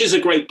 which is a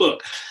great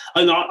book.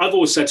 And I've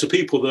always said to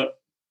people that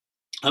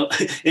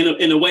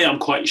in a way I'm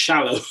quite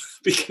shallow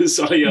because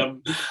I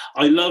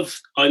love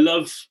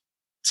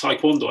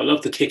Taekwondo. I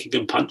love the kicking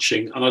and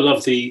punching, and I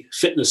love the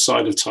fitness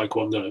side of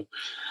Taekwondo.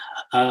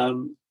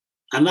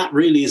 And that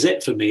really is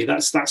it for me.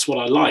 That's what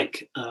I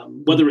like.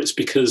 Whether it's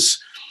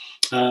because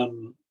I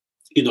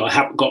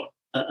haven't got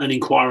an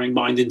inquiring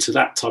mind into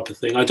that type of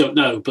thing, I don't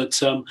know.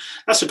 But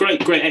that's a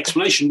great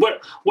explanation.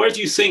 Where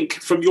do you think,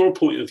 from your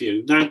point of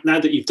view, now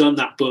that you've done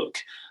that book,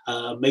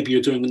 maybe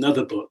you're doing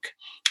another book,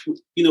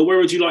 where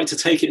would you like to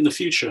take it in the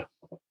future?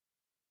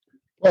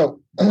 Well,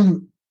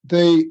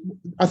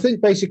 I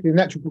think basically the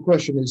natural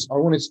progression is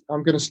I'm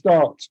going to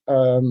start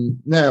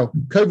now.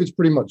 COVID's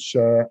pretty much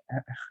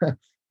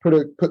put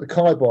the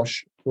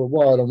kibosh for a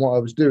while on what I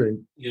was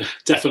doing. Yeah,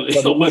 definitely.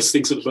 On most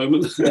things at the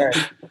moment. yeah,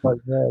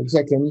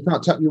 exactly. And you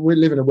can't touch. We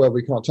live in a world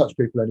where we can't touch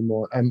people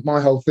anymore. And my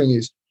whole thing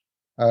is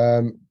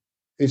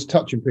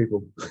touching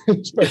people,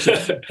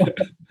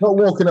 not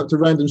walking up to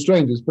random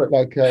strangers, but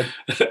like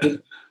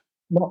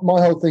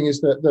my whole thing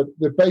is that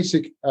the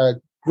basic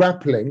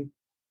grappling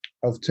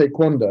of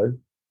Taekwondo,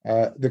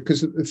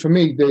 because for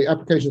me the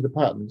application of the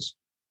patterns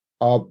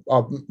are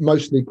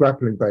mostly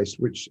grappling based,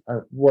 which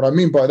what I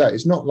mean by that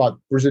is not like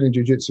Brazilian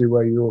Jiu-Jitsu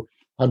where you're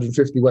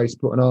 150 ways to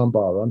put an arm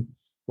bar on.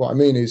 What I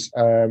mean is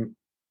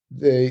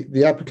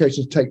the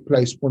applications take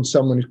place when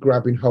someone is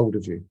grabbing hold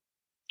of you.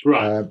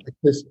 Right.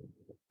 Because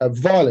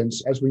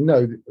violence, as we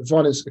know,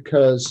 violence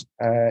occurs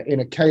in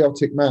a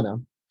chaotic manner.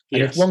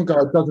 And if one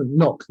guy doesn't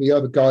knock the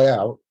other guy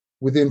out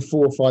within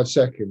 4 or 5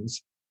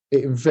 seconds,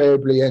 it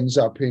invariably ends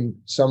up in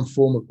some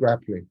form of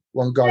grappling.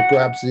 One guy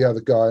grabs the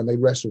other guy and they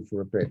wrestle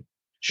for a bit.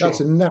 Sure.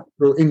 That's a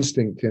natural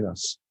instinct in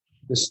us.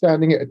 The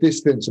standing at a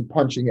distance and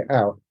punching it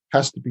out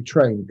has to be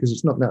trained because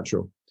it's not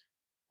natural.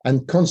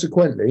 And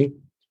consequently,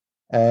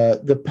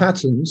 the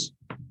patterns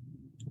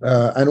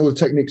and all the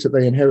techniques that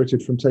they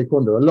inherited from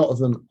Taekwondo, a lot of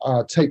them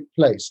take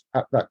place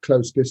at that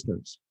close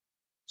distance.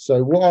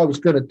 So what I was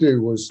going to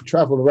do was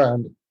travel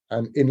around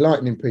and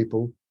enlightening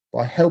people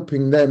by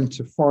helping them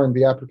to find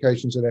the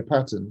applications of their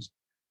patterns.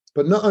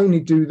 But not only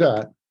do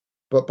that,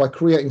 but by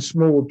creating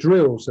small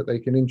drills that they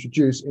can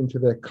introduce into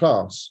their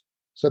class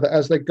so that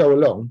as they go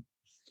along,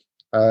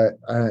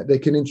 they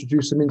can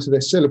introduce them into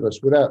their syllabus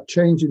without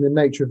changing the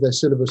nature of their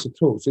syllabus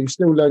at all. So you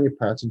still learn your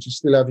patterns, you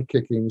still have your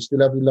kicking, you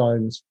still have your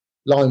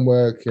line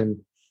work, and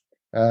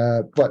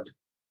but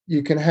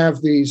you can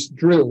have these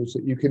drills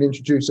that you can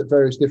introduce at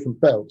various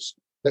different belts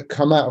that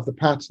come out of the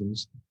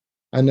patterns.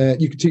 And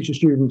you can teach your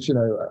students, say,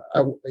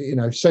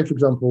 for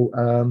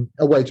example,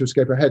 a way to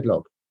escape a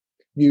headlock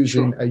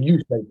using a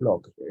U-shaped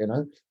lock,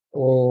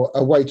 or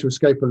a way to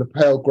escape a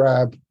lapel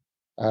grab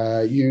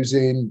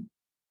using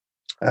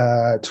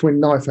twin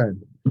knife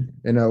hand,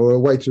 or a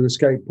way to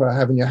escape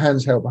having your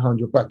hands held behind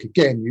your back,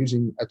 again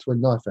using a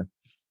twin knife hand.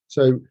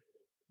 So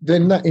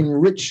then that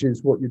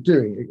enriches what you're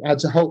doing. It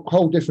adds a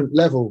whole different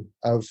level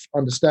of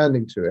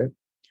understanding to it.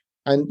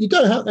 And you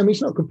don't have,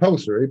 it's not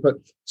compulsory, but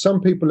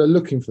some people are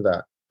looking for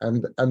that.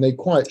 And they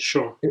quite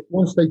sure.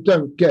 Once they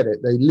don't get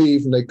it, they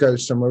leave and they go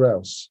somewhere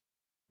else.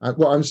 And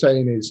what I'm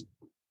saying is,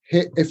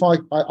 if I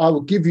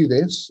will give you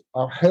this,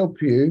 I'll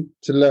help you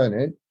to learn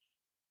it,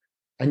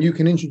 and you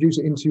can introduce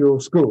it into your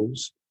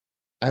schools.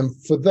 And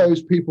for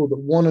those people that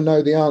want to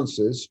know the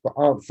answers but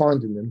aren't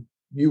finding them,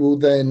 you will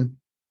then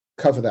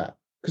cover that.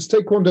 Because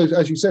Taekwondo,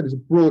 as you said, is a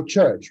broad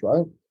church,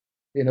 right?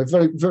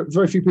 Very, very,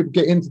 very few people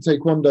get into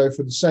Taekwondo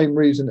for the same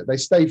reason that they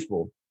stay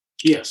for.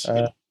 Yes.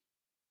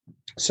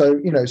 So,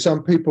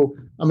 some people,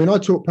 I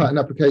taught pattern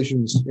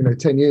applications,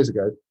 10 years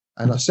ago,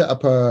 and I set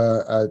up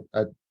a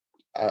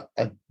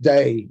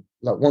day,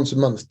 like once a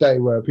month day,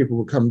 where people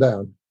would come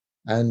down,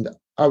 and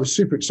I was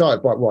super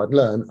excited by what I'd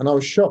learned. And I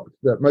was shocked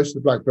that most of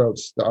the black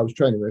belts that I was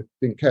training with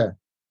didn't care.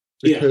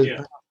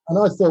 And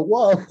I thought,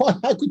 wow,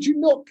 how could you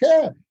not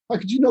care? How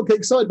could you not get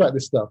excited about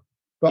this stuff?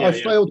 But I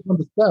failed to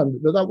understand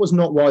that was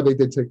not why they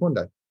did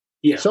Taekwondo.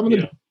 Yeah. Some of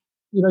them,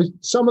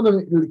 some of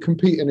them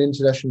compete at an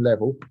international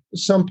level.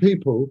 Some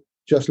people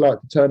just like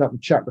to turn up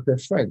and chat with their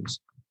friends.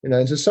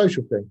 It's a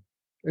social thing.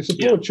 It's a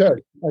broad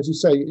church. As you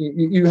say,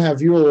 you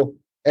have your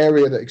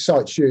area that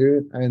excites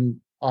you, and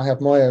I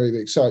have my area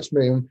that excites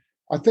me. And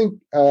I think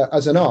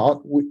as an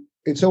art,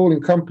 it's all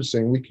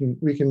encompassing. We can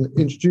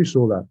introduce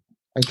all that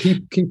and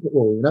keep it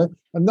all,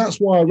 And that's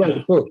why I wrote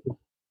the book,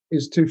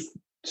 is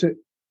to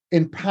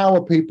empower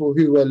people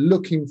who are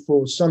looking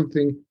for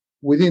something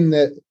within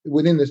the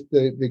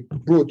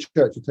broad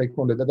church of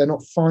Taekwondo that they're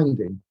not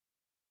finding,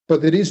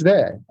 but that is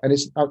there. And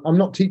I'm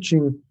not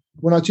teaching,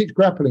 when I teach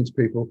grappling to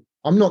people,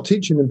 I'm not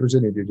teaching them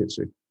Brazilian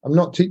Jiu-Jitsu. I'm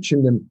not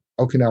teaching them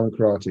Okinawan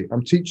karate.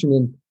 I'm teaching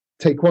them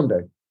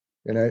Taekwondo.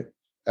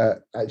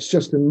 It's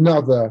just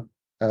another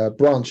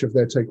branch of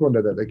their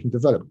Taekwondo that they can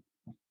develop.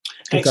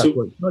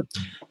 Excellent.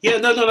 Yeah,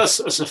 no, that's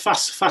a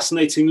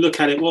fascinating look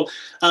at it. Well,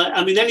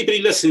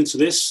 anybody listening to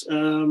this,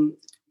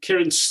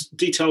 Kieran's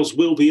details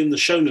will be in the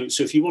show notes.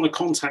 So if you want to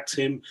contact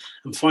him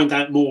and find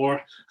out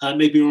more,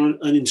 maybe you're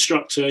an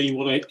instructor, you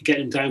want to get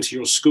him down to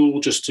your school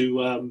just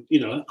to,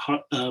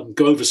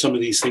 go over some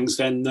of these things,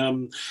 then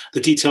the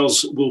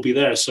details will be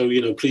there. So,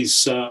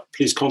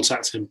 please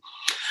contact him.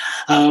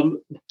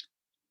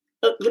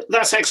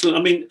 That's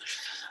excellent.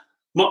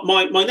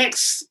 My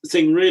next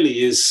thing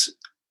really is,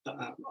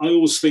 I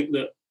always think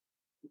that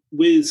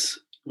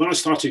when I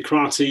started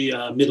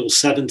karate, middle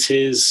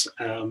 70s,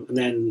 and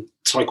then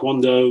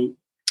Taekwondo,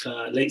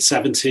 late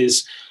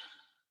 70s,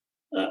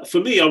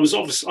 for me, I was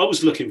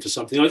looking for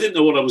something. I didn't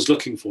know what I was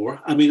looking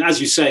for. As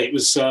you say, it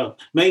was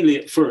mainly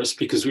at first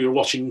because we were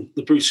watching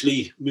the Bruce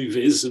Lee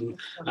movies, and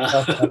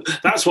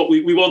that's what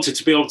we wanted,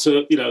 to be able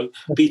to,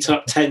 beat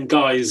up 10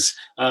 guys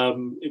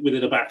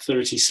within about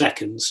 30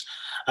 seconds.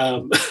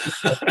 But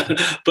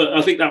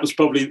I think that was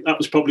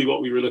probably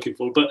what we were looking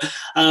for. But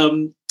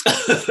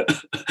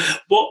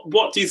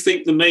what do you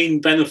think the main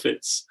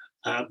benefits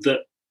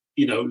that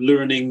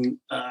learning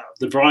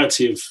the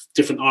variety of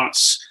different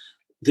arts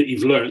that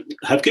you've learned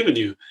have given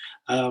you?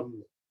 I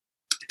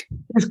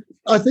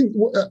think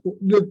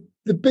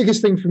the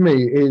biggest thing for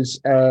me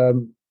is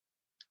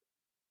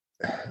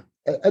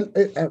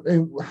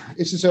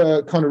this is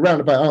a kind of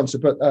roundabout answer,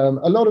 but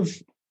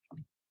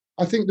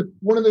I think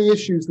one of the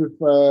issues with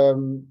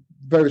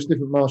various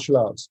different martial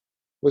arts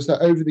was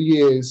that over the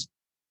years,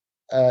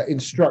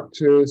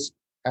 instructors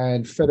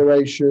and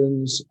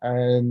federations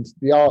and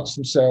the arts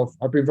themselves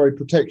have been very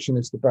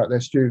protectionist about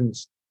their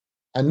students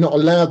and not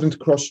allowed them to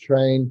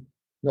cross-train,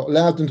 not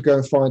allowed them to go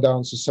and find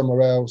answers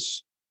somewhere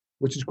else,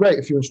 which is great.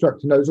 If your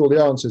instructor knows all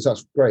the answers,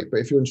 that's great. But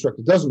if your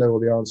instructor doesn't know all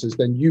the answers,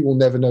 then you will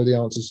never know the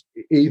answers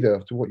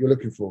either to what you're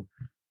looking for.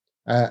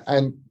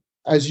 And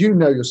as you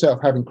know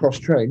yourself, having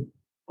cross-training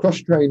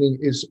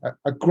is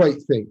a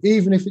great thing.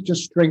 Even if it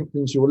just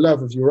strengthens your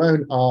love of your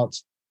own art,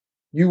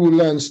 you will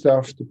learn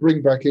stuff to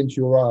bring back into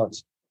your art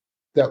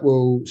that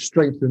will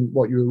strengthen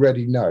what you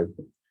already know.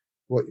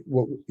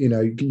 what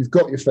you've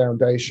got your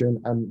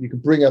foundation, and you can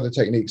bring other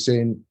techniques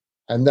in,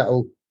 and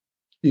that'll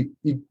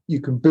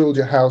you can build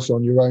your house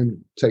on your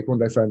own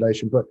Taekwondo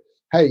foundation. But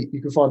hey,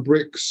 you can find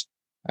bricks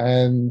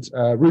and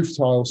roof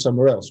tile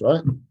somewhere else,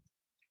 right?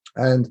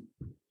 And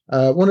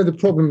one of the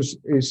problems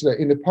is that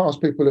in the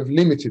past people have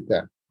limited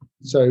that,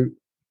 so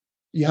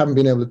you haven't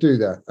been able to do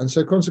that. And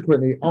so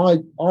consequently,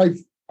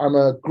 I'm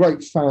a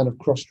great fan of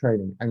cross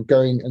training and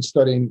going and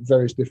studying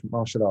various different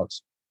martial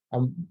arts.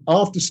 And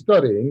after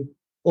studying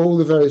all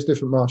the various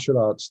different martial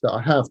arts that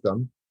I have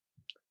done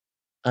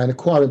and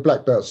acquiring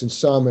black belts in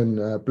some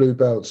and blue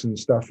belts and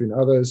stuff in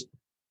others,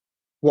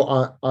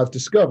 what I've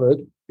discovered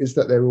is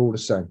that they're all the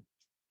same.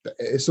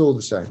 It's all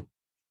the same.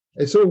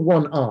 It's all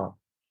one art.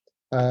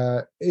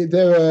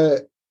 There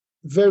are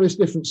various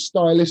different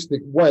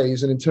stylistic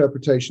ways and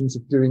interpretations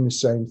of doing the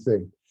same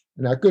thing.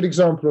 Now, a good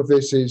example of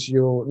this is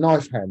your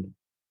knife hand.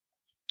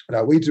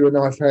 Now, we do a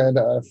knife hand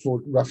at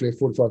roughly a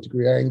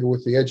 45-degree angle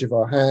with the edge of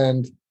our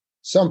hand.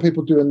 Some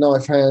people do a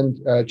knife hand.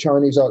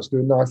 Chinese arts do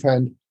a knife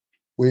hand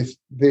with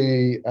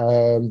the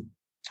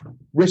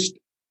wrist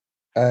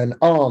and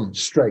arm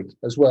straight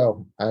as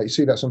well. You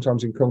see that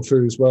sometimes in Kung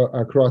Fu as well,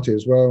 karate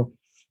as well.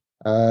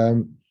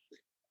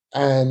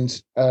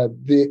 And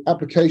the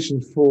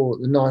application for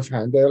the knife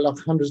hand, there are like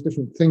hundreds of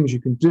different things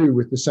you can do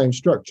with the same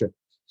structure.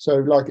 So,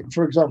 like,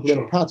 for example, in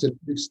a pattern,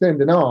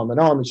 extend an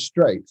arm is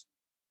straight.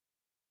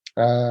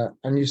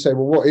 And you say,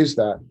 well, what is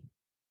that?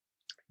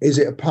 Is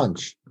it a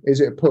punch?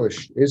 Is it a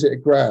push? Is it a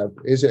grab?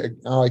 Is it an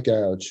eye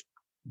gouge?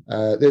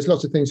 There's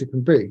lots of things it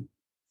can be.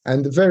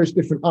 And the various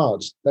different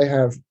arts, they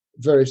have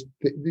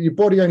your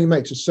body only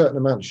makes a certain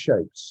amount of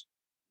shapes.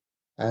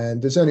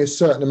 And there's only a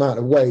certain amount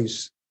of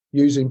ways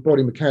using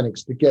body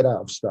mechanics to get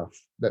out of stuff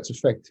that's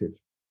effective.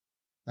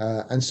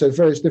 And so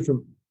various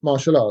different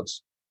martial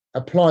arts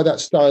apply that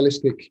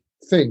stylistic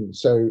thing.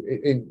 So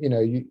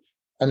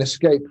an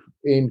escape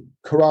in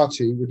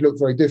karate would look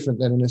very different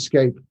than an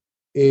escape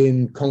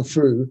in Kung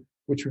Fu,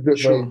 which would look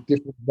very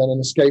different than an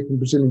escape in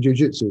Brazilian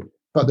Jiu-Jitsu.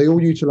 But they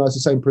all utilize the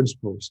same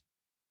principles.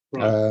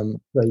 Right.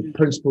 So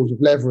principles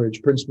of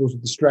leverage, principles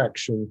of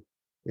distraction,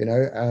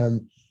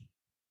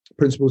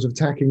 principles of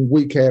attacking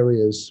weak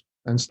areas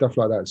and stuff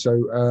like that.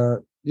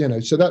 So,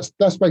 so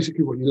that's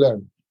basically what you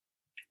learn.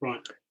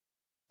 Right.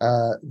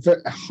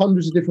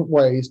 Hundreds of different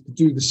ways to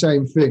do the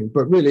same thing,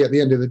 but really at the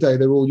end of the day,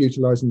 they're all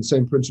utilizing the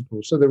same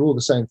principles. So they're all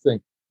the same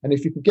thing. And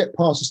if you can get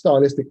past the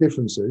stylistic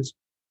differences,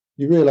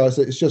 you realize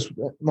that it's just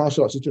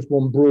martial arts is just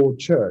one broad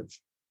church.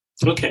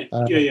 Okay.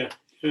 Yeah.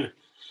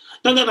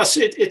 No, that's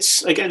it.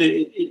 It's again,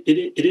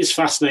 it is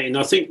fascinating.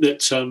 I think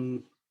that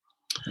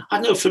I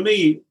know for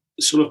me,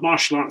 sort of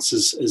martial arts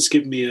has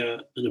given me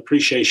an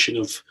appreciation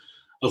of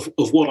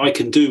what I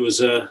can do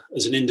as an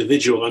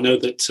individual. I know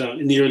that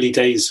in the early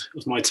days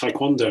of my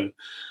Taekwondo,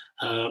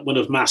 one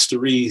of Master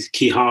Rhee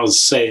Kiha's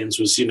sayings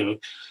was,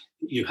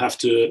 you have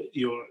to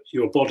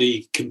your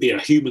body can be a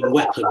human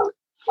weapon,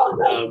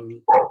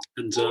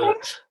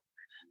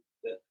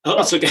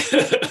 that's okay.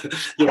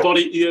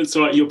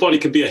 Your body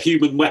can be a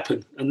human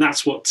weapon, and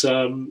that's what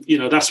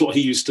that's what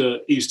he used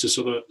to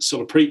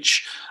sort of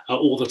preach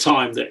all the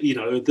time. That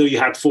though you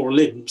had four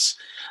limbs,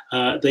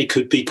 they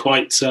could be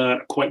quite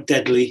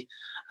deadly,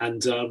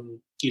 and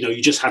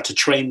you just had to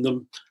train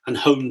them and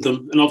hone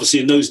them. And obviously,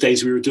 in those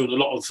days, we were doing a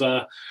lot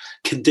of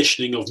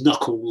conditioning of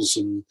knuckles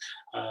and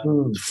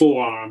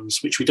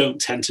forearms, which we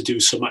don't tend to do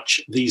so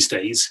much these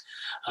days.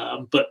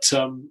 But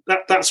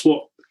that's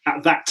what.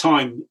 At that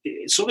time,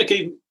 it sort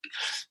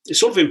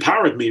of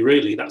empowered me.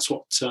 Really, that's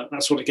what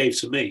it gave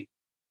to me.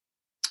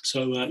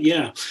 So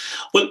yeah.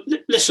 Well,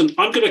 listen,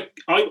 I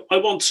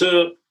want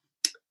to,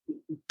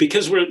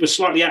 because we're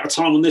slightly out of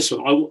time on this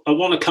one. I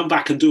want to come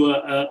back and do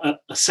a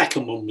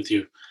second one with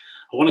you.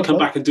 I want to come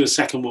back and do a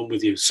second one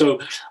with you.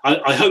 So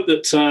I hope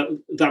that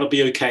that'll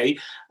be okay.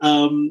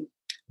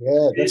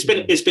 Yeah,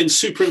 it's been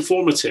super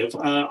informative.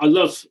 I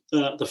love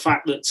the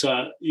fact that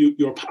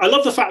I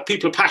love the fact that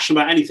people are passionate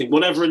about anything,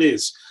 whatever it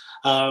is,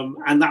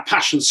 and that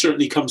passion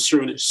certainly comes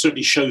through, and it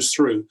certainly shows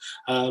through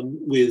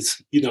with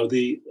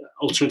the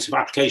alternative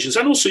applications,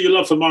 and also your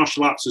love for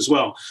martial arts as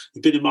well.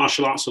 You've been in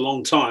martial arts a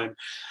long time,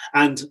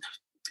 and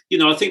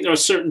I think there are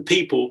certain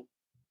people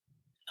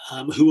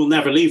who will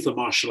never leave the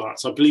martial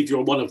arts. I believe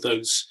you're one of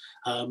those.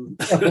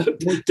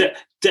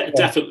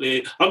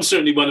 Definitely, I'm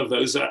certainly one of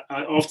those. I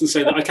often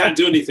say that I can't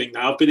do anything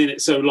now. I've been in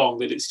it so long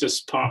that it's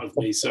just part of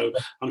me. So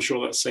I'm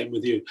sure that's the same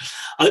with you.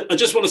 I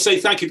just want to say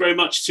thank you very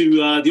much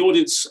to the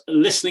audience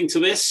listening to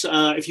this.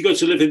 If you go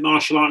to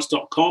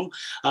livingmartialarts.com,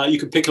 you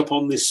can pick up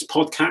on this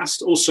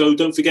podcast. Also,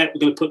 don't forget, we're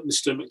going to put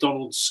Mr.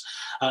 McDonald's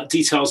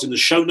details in the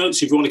show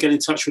notes. If you want to get in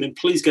touch with him,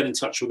 please get in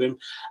touch with him,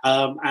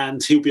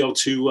 and he'll be able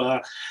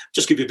to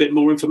just give you a bit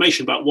more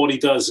information about what he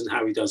does and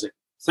how he does it.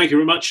 Thank you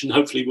very much, and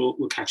hopefully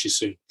we'll catch you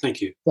soon.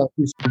 Thank you. Thank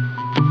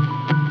you.